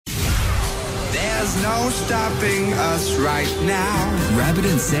There's no stopping us right now. Rabbit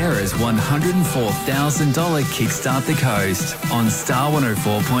and Sarah's $104,000 Kickstart the Coast on Star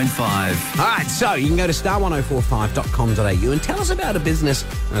 104.5. All right, so you can go to star1045.com.au and tell us about a business,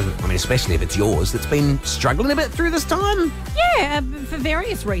 especially if it's yours, that's been struggling a bit through this time. Yeah, for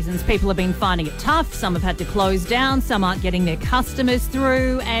various reasons. People have been finding it tough. Some have had to close down. Some aren't getting their customers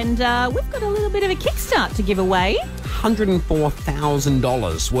through. And we've got a little bit of a kickstart to give away.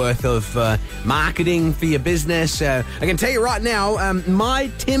 $104,000 worth of marketing for your business. I can tell you right now,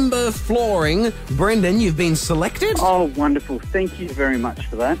 My Timber Flooring. Brendan, you've been selected. Oh, wonderful. Thank you very much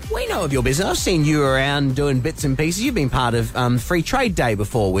for that. We know of your business. I've seen you around doing bits and pieces. You've been part of Free Trade Day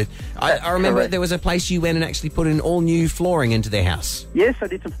before. I remember correct. there was a place you went and actually put in all new flooring into their house. Yes, I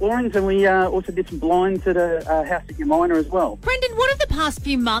did some floorings, and we also did some blinds at a house at Umina as well. Brendan, what have the past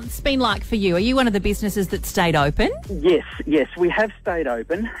few months been like for you? Are you one of the businesses that stayed open? Yes, we have stayed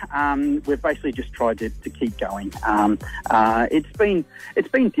open. We've basically just tried to keep going. It's been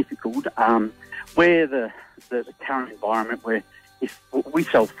difficult. We're the current environment where if we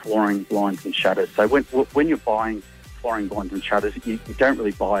sell flooring, blinds and shutters. So when you're buying flooring, blinds and shutters, you don't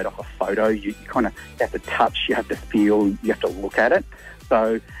really buy it off a photo. You kind of have to touch, you have to feel, you have to look at it.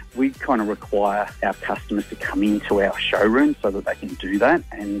 So we kind of require our customers to come into our showroom so that they can do that.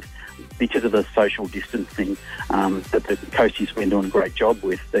 And because of the social distancing that the Coastie's been doing a great job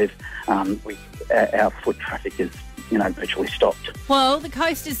with, our foot traffic is virtually stopped. Well, the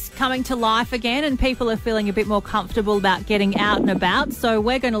coast is coming to life again and people are feeling a bit more comfortable about getting out and about. So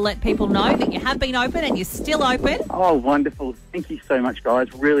we're going to let people know that you have been open and you're still open. Oh, wonderful. Thank you so much,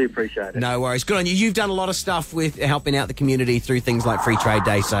 guys. Really appreciate it. No worries. Good on you. You've done a lot of stuff with helping out the community through things like Free Trade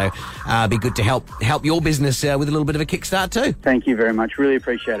Day. So be good to help your business with a little bit of a kickstart too. Thank you very much. Really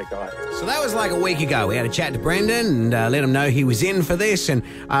appreciate it, guys. So that was like a week ago. We had a chat to Brendan and let him know he was in for this. And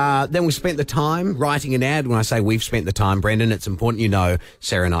then we spent the time writing an ad. When I say we've spent the time, Brendan, it's important you know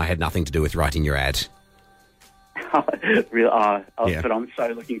Sarah and I had nothing to do with writing your ad. Yeah. But I'm so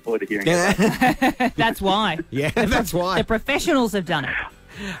looking forward to hearing it. That's why. Yeah, that's why. The professionals have done it.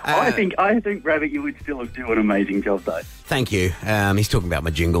 I think, Rabbit, you would still do an amazing job, though. Thank you. He's talking about my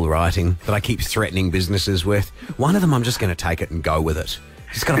jingle writing that I keep threatening businesses with. One of them, I'm just going to take it and go with it.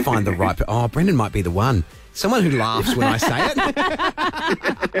 Just got to find the right... Oh, Brendan might be the one. Someone who laughs when I say it.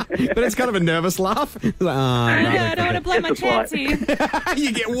 But it's kind of a nervous laugh. Like, I don't want to blow my chance here.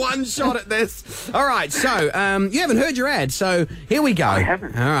 You get one shot at this. All right, so you haven't heard your ad, so here we go. I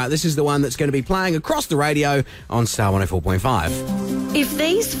haven't. All right, this is the one that's going to be playing across the radio on Star 104.5. If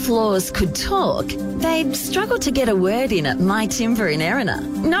these floors could talk, they'd struggle to get a word in at My Timber in Erina.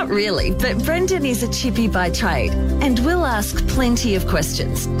 Not really, but Brendan is a chippy by trade and will ask plenty of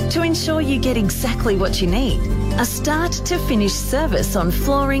questions to ensure you get exactly what you need. A start-to-finish service on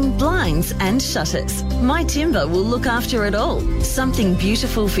flooring, blinds and shutters. My Timber will look after it all. Something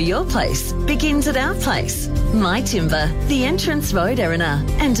beautiful for your place begins at our place. My Timber, the entrance road Erina,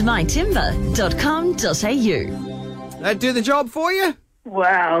 and mytimber.com.au. That do the job for you?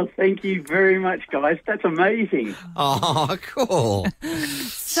 Wow, thank you very much, guys. That's amazing. Oh, cool.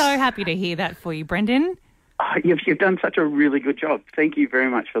 So happy to hear that for you, Brendan. Oh, you've done such a really good job. Thank you very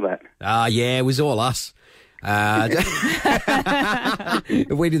much for that. Yeah, it was all us. If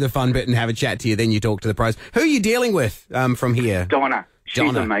we do the fun bit and have a chat to you, then you talk to the pros. Who are you dealing with from here? Donna.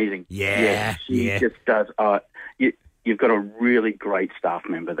 She's amazing. Yeah. She just does... You've got a really great staff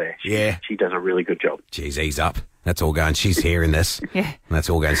member there. She does a really good job. Jeez, ease up. That's all going. She's hearing this. Yeah. And that's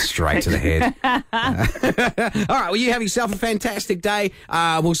all going straight to the head. All right. Well, you have yourself a fantastic day.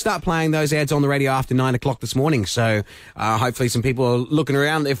 We'll start playing those ads on the radio after 9 o'clock this morning. So hopefully some people are looking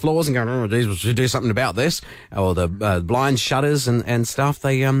around their floors and going, oh, geez, we should do something about this. Or the blinds, shutters and stuff.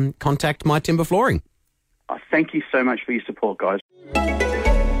 They contact My Timber Flooring. Thank you so much for your support, guys.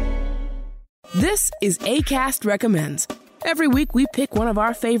 This is Acast Recommends. Every week we pick one of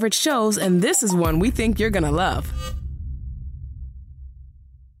our favorite shows, and this is one we think you're going to love.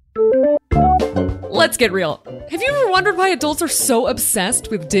 Let's get real. Have you ever wondered why adults are so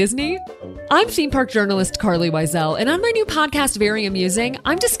obsessed with Disney? I'm theme park journalist Carly Wiesel, and on my new podcast, Very Amusing,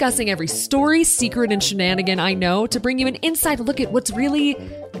 I'm discussing every story, secret, and shenanigan I know to bring you an inside look at what's really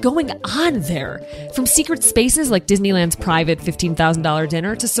going on there. From secret spaces like Disneyland's private $15,000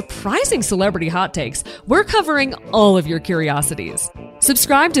 dinner to surprising celebrity hot takes, we're covering all of your curiosities.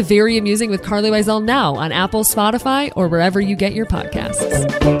 Subscribe to Very Amusing with Carly Wiesel now on Apple, Spotify, or wherever you get your podcasts.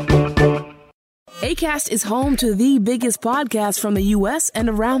 Acast is home to the biggest podcasts from the U.S. and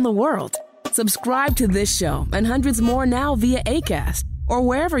around the world. Subscribe to this show and hundreds more now via Acast or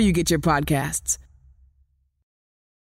wherever you get your podcasts.